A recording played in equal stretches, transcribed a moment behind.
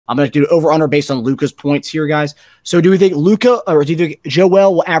I'm going to do over under based on Luka's points here, guys. So do we think Luka or do you think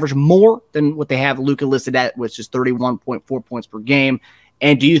Joel will average more than what they have Luka listed at, which is 31.4 points per game?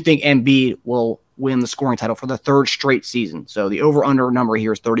 And do you think Embiid will win the scoring title for the third straight season? So the over under number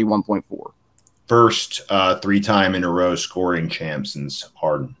here is 31.4. First 3-time in a row scoring champ since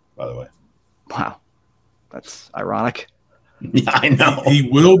Harden, by the way. Wow. That's ironic. Yeah, I know. He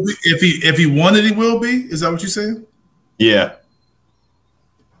will be. If he won it, he will be. Is that what you're saying? Yeah.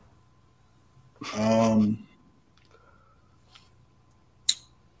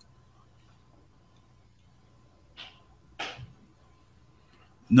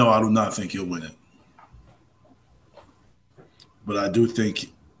 No, I do not think he'll win it. But I do think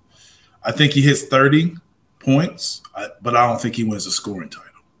he hits 30 points, but I don't think he wins the scoring title.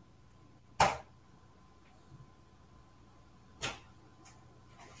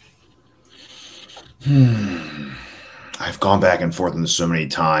 I've gone back and forth on this so many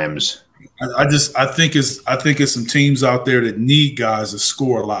times. I think it's some teams out there that need guys to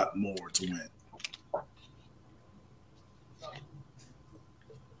score a lot more to win.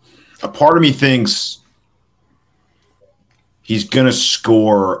 A part of me thinks he's going to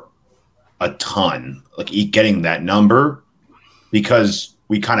score a ton, like getting that number, because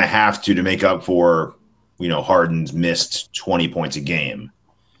we kind of have to make up for, Harden's missed 20 points a game.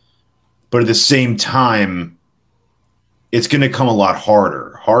 But at the same time, it's going to come a lot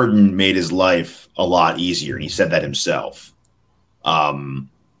harder. Harden made his life a lot easier, and he said that himself. And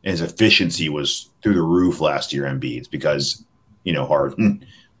his efficiency was through the roof last year, Embiid's, because, Harden,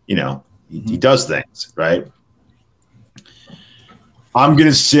 he does things, right? I'm going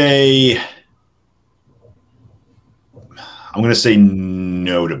to say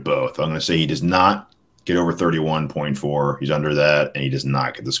no to both. I'm going to say he does not get over 31.4. He's under that, and he does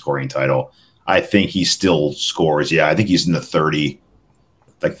not get the scoring title. I think he still scores. Yeah, I think he's in the 30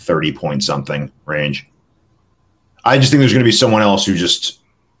 point something range. I just think there's going to be someone else who just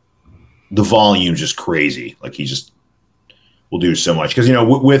the volume just crazy. Like he just will do so much because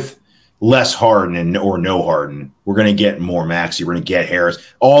with less Harden or no Harden, we're going to get more Maxey. We're going to get Harris.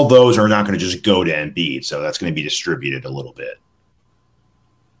 All those are not going to just go to Embiid, so that's going to be distributed a little bit.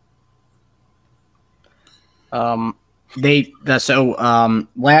 Last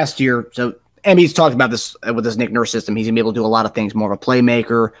year, so Embiid's talked about this with his Nick Nurse system. He's gonna be able to do a lot of things, more of a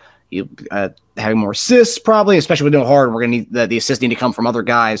playmaker. Having more assists, probably, especially with no Harden. We're gonna need the assists need to come from other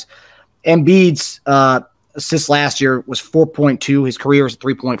guys. Embiid's assists last year was 4.2. His career is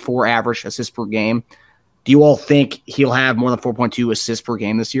 3.4 average assists per game. Do you all think he'll have more than 4.2 assists per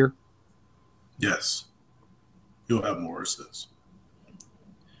game this year? Yes, he'll have more assists.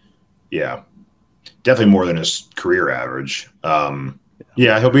 Yeah. Definitely more than his career average.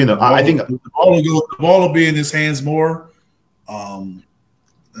 Yeah, he'll be in the. I think the ball will be in his hands more, and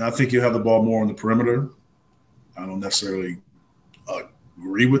I think he'll have the ball more on the perimeter. I don't necessarily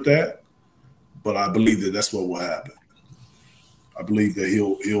agree with that, but I believe that that's what will happen. I believe that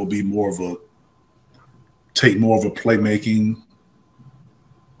he'll be take more of a playmaking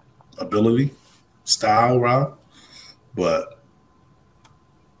ability style route, but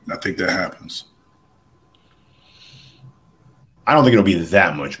I think that happens. I don't think it'll be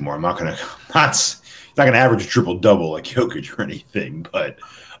that much more. I'm not gonna average a triple double like Jokic or anything, but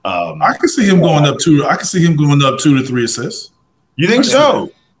I can see him going up 2 to 3 assists. You think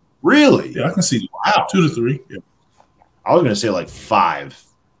so? Really? Yeah, I can see 2 to 3. Yeah. I was gonna say like 5,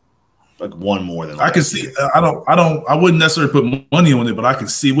 like one more than I can see. I wouldn't necessarily put money on it, but I can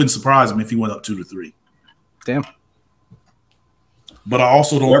see. It wouldn't surprise me if he went up 2 to 3. Damn. But I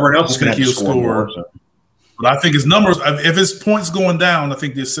also don't think he'll score more. So. But I think his numbers, if his points going down, I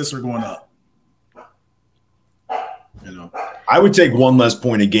think the assists are going up. I would take one less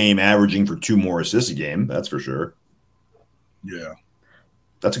point a game, averaging for 2 more assists a game. That's for sure. Yeah,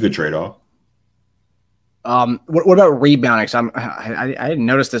 that's a good trade-off. What about rebounding? So I didn't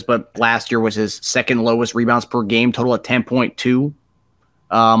notice this, but last year was his second lowest rebounds per game, total at 10.2.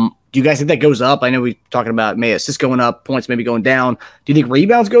 Do you guys think that goes up? I know we're talking about maybe assists going up, points maybe going down. Do you think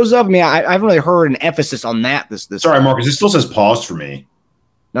rebounds goes up? I mean, I haven't really heard an emphasis on that. This. Sorry, Marcus. It still says paused for me.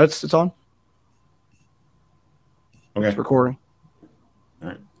 No, it's on. Okay. It's recording. All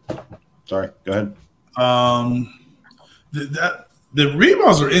right. Sorry. Go ahead. The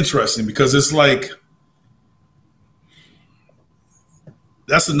rebounds are interesting because it's like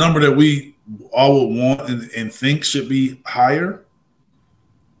that's a number that we all would want and think should be higher.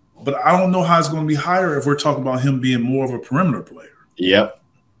 But I don't know how it's going to be higher if we're talking about him being more of a perimeter player. Yep.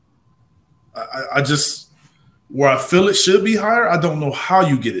 I just where I feel it should be higher, I don't know how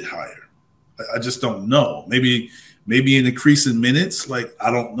you get it higher. I just don't know. Maybe maybe in increasing minutes. Like, I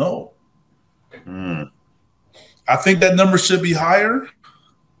don't know. I think that number should be higher.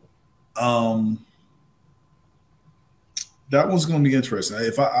 That one's going to be interesting.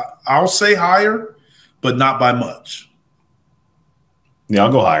 I'll say higher, but not by much. Yeah,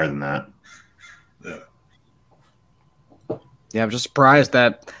 I'll go higher than that. Yeah, I'm just surprised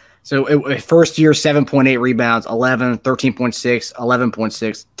that. So first year, 7.8 rebounds, 11, 13.6,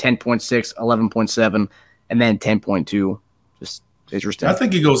 11.6, 10.6, 11.7, and then 10.2. Just interesting. I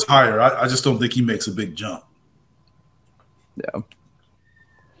think he goes higher. I just don't think he makes a big jump. Yeah.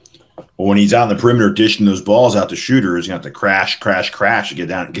 Well, when he's out in the perimeter dishing those balls out to shooters, you have to crash to get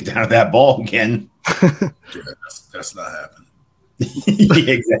down to that ball again. Yeah, that's not happening.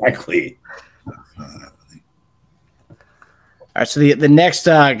 Yeah, exactly. That's not happening. All right, so the next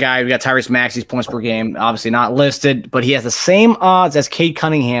guy, we got Tyrese Maxey's points per game, obviously not listed, but he has the same odds as Cade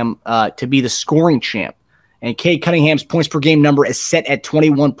Cunningham to be the scoring champ. And Cade Cunningham's points per game number is set at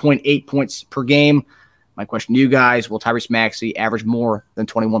 21.8 points per game. My question to you guys, will Tyrese Maxey average more than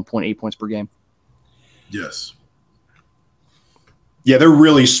 21.8 points per game? Yes. Yeah, they're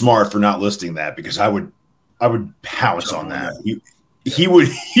really smart for not listing that because I would pounce on that. He's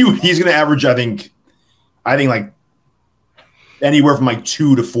going to average, I think like anywhere from like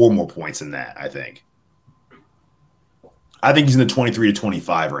 2 to 4 more points than that, I think. I think he's in the 23 to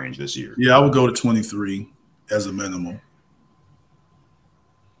 25 range this year. Yeah, I would go to 23 as a minimum.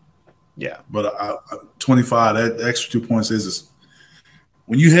 Yeah. But 25, that extra 2 points is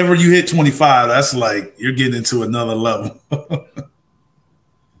whenever you hit 25, that's like you're getting into another level.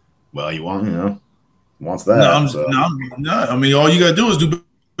 Well, wants that. No, I mean, all you got to do is do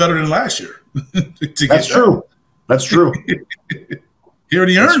better than last year. That's true. That's true. He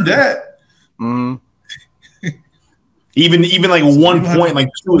already earned that. Mm-hmm. Even like 1 point, like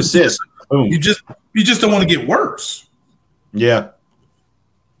 2 assists. Boom. You just don't want to get worse. Yeah.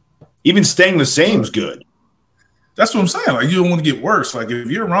 Even staying the same is good. That's what I'm saying. Like, you don't want to get worse. Like,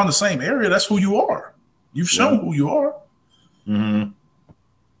 if you're around the same area, that's who you are. You've shown who you are. Mm-hmm.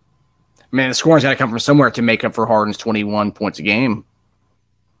 Man, the scoring's got to come from somewhere to make up for Harden's 21 points a game.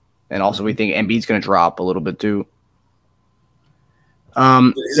 And also, we think Embiid's going to drop a little bit too.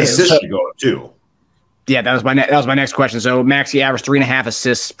 Assists should go up too. Yeah, that was my next question. So Maxey averaged 3.5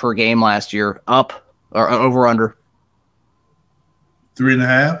 assists per game last year. Up or over under?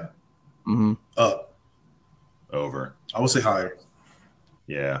 3.5. Mm-hmm. Up. Over. I would say higher.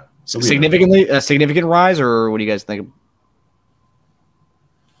 Yeah. Significantly a significant rise, or what do you guys think?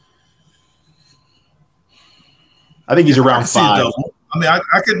 I think he's around 5. I mean,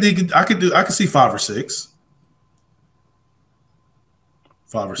 I could see 5 or 6.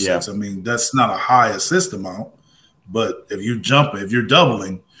 5 or 6. I mean, that's not a high assist amount, but if you're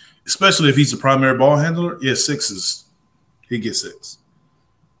doubling, especially if he's a primary ball handler, yeah, 6 he gets 6.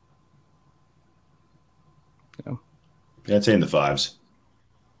 Yeah, I'd say in the 5s.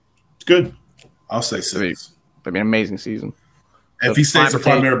 It's good. I'll say 6. I mean, amazing season. If he stays a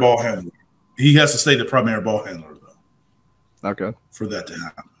primary ball handler, he has to stay the primary ball handler though. Okay. For that to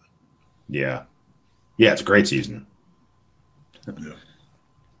happen. Yeah. Yeah, it's a great season. Yeah.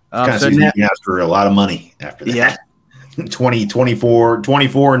 Kind of season you ask for a lot of money after that. Yeah. 24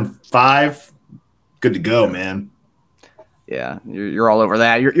 and 5. Good to go, man. Yeah, you're all over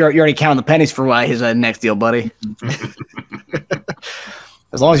that. You're already counting the pennies for his next deal, buddy.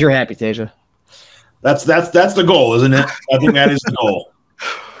 As long as you're happy, Teja. That's the goal, isn't it? I think that is the goal.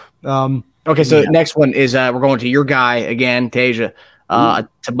 Okay, so next one is we're going to your guy again, Teja.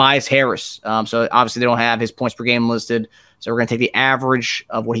 Tobias Harris. So obviously they don't have his points per game listed. So we're going to take the average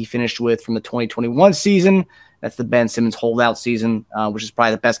of what he finished with from the 2021 season. That's the Ben Simmons holdout season, which is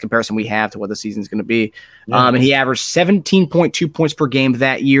probably the best comparison we have to what the season's going to be. Yeah. And he averaged 17.2 points per game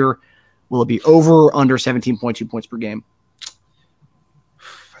that year. Will it be over or under 17.2 points per game?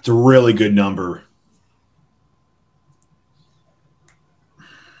 That's a really good number.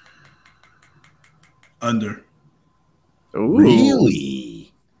 Under. Ooh.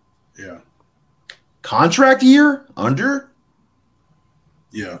 Really? Yeah. Contract year? Under?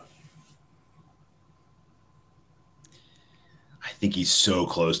 Yeah. I think he's so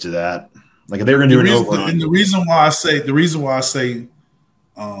close to that. Like if they were going to do an over. And the reason why I say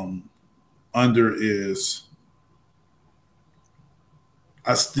under is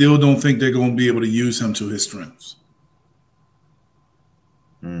I still don't think they're going to be able to use him to his strengths.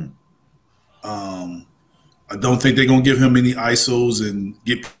 I don't think they're going to give him any ISOs and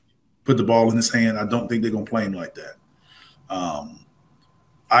put the ball in his hand. I don't think they're going to play him like that.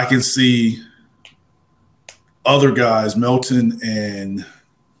 I can see other guys, Melton and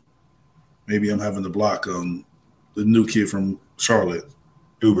maybe I'm having to block the new kid from Charlotte.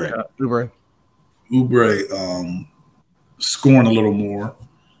 Oubre. Scoring a little more.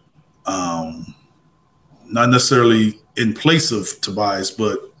 Not necessarily in place of Tobias,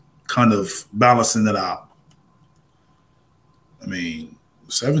 but kind of balancing it out. I mean,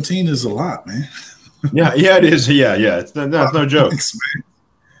 17 is a lot, man. Yeah, it is. Yeah. It's no joke.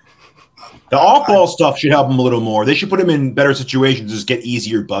 The off-ball stuff should help him a little more. They should put him in better situations to just get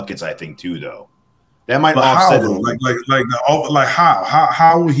easier buckets, I think, too, though. That might offset it.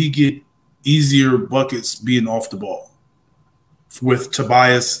 How will he get easier buckets being off the ball with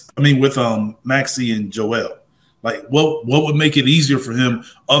Tobias? I mean, with Maxey and Joel. Like, what would make it easier for him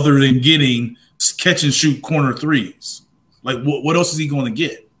other than getting catch and shoot corner threes? Like, what else is he going to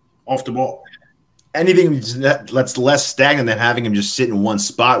get off the ball? Anything that's less stagnant than having him just sit in one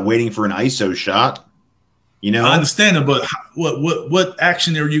spot waiting for an ISO shot. You know, I understand it, but what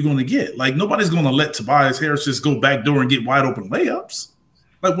action are you going to get? Like, nobody's going to let Tobias Harris just go back door and get wide open layups.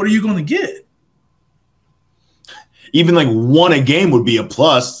 Like, what are you going to get? Even like one a game would be a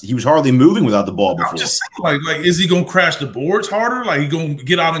plus. He was hardly moving without the ball before. I'm just saying, like, is he going to crash the boards harder? Like, he going to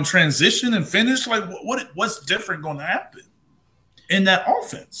get out in transition and finish? Like, what's different going to happen in that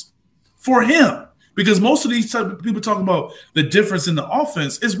offense for him? Because most of these type of people talking about the difference in the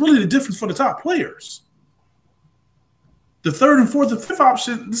offense is really the difference for the top players. The third and fourth and fifth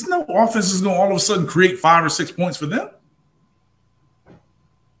option, there's no offense is going to all of a sudden create 5 or 6 points for them.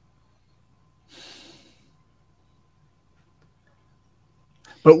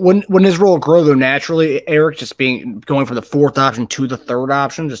 But when his role grow though naturally, Eric just going from the fourth option to the third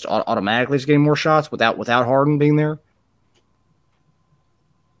option, just automatically is getting more shots without Harden being there.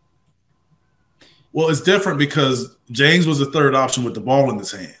 Well, it's different because James was the third option with the ball in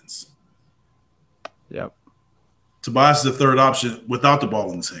his hands. Yep. Tobias is the third option without the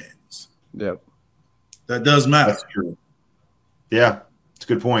ball in his hands. Yep. That does matter. That's true. Yeah, it's a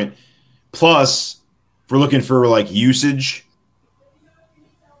good point. Plus, if we're looking for like usage,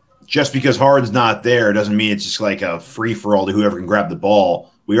 just because Harden's not there doesn't mean it's just like a free-for-all to whoever can grab the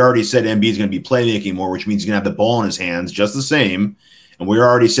ball. We already said Embiid's going to be playmaking more, which means he's going to have the ball in his hands just the same. And we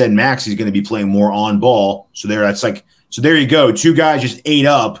already said Maxey's going to be playing more on ball. So there you go. Two guys just ate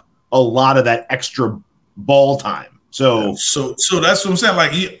up a lot of that extra ball time. So that's what I'm saying.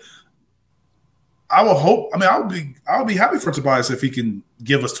 Like, I will hope. I mean, I'll be happy for Tobias if he can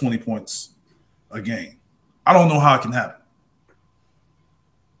give us 20 points a game. I don't know how it can happen.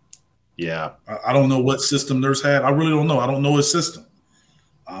 Yeah, I don't know what system Nurse had. I really don't know. I don't know his system.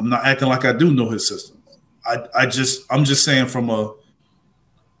 I'm not acting like I do know his system. I'm just saying from a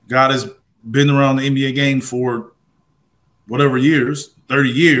guy that's been around the NBA game for whatever years, 30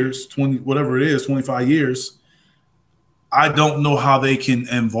 years, 20, whatever it is, 25 years. I don't know how they can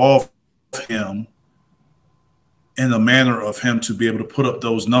involve him in a manner of him to be able to put up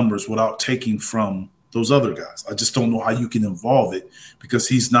those numbers without taking from those other guys. I just don't know how you can involve it because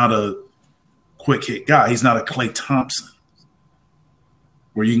he's not a quick hit guy. He's not a Klay Thompson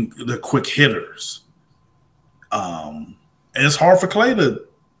where the quick hitters. And it's hard for Klay to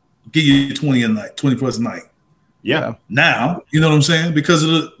give you 20 plus a night. Yeah. Now, you know what I'm saying? Because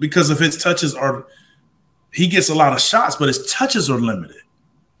of his touches he gets a lot of shots, but his touches are limited.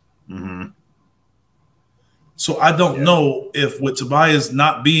 Mm-hmm. So I don't know if with Tobias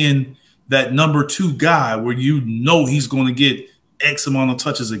not being that number 2 guy where you know he's going to get X amount of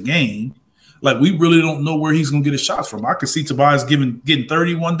touches a game, like we really don't know where he's going to get his shots from. I could see Tobias getting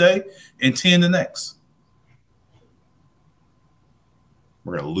 30 one day and 10 the next.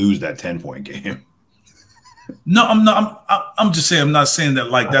 We're going to lose that 10-point game. No, I'm not. I'm just saying. I'm not saying that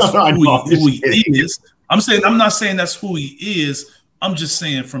like that's who he is. I'm not saying that's who he is. I'm just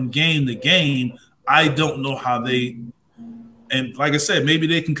saying from game to game, I don't know how they. And like I said, maybe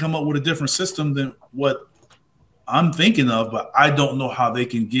they can come up with a different system than what I'm thinking of, but I don't know how they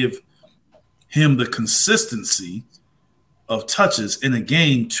can give him the consistency of touches in a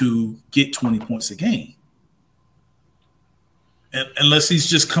game to get 20 points a game. And unless he's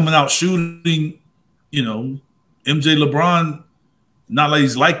just coming out shooting, MJ LeBron, not like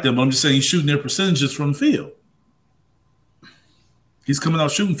he's like them, but I'm just saying he's shooting their percentages from the field. He's coming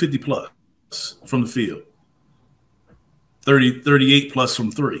out shooting 50 plus from the field. 38 plus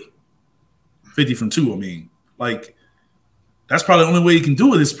from 3. 50 from 2, I mean. Like, that's probably the only way he can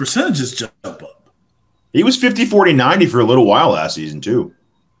do it is percentages jump up. He was 50, 40, 90 for a little while last season, too.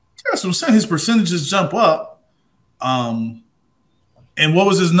 Yeah, so I'm saying his percentages jump up. And what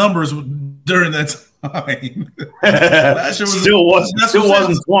was his numbers during that time? Last year still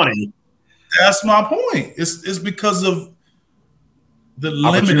wasn't 20. That's my point. It's because of the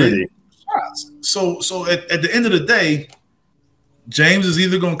limited shots. So at the end of the day, James is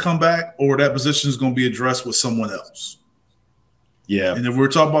either going to come back or that position is going to be addressed with someone else. Yeah. And if we're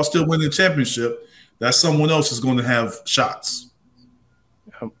talking about still winning the championship, that someone else is going to have shots.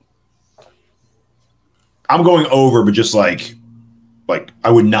 I'm going over, but just like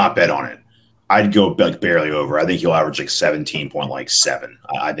I would not bet on it. I'd go like barely over. I think he'll average like 17.7.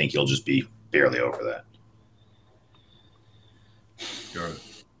 I think he'll just be barely over that. Got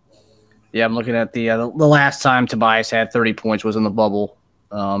it. Yeah, I'm looking at the last time Tobias had 30 points was in the bubble,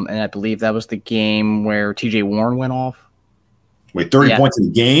 and I believe that was the game where T.J. Warren went off. Wait, 30 points in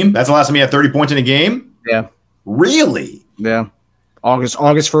a game? That's the last time he had 30 points in a game? Yeah. Really? Yeah. August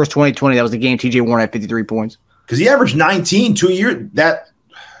 1st, 2020, that was the game T.J. Warren had 53 points. Because he averaged 19 2 years. The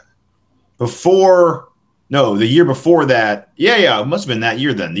year before that. Yeah, it must have been that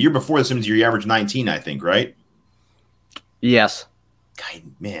year then. The year before the Simmons year, he averaged 19, I think, right? Yes. God,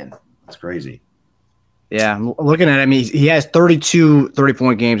 man, that's crazy. Yeah, I'm looking at him. He has 32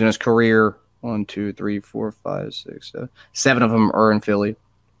 30-point games in his career. 1, 2, 3, 4, 5, 6, 7. 7 of them are in Philly.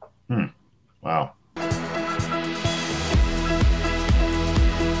 Wow.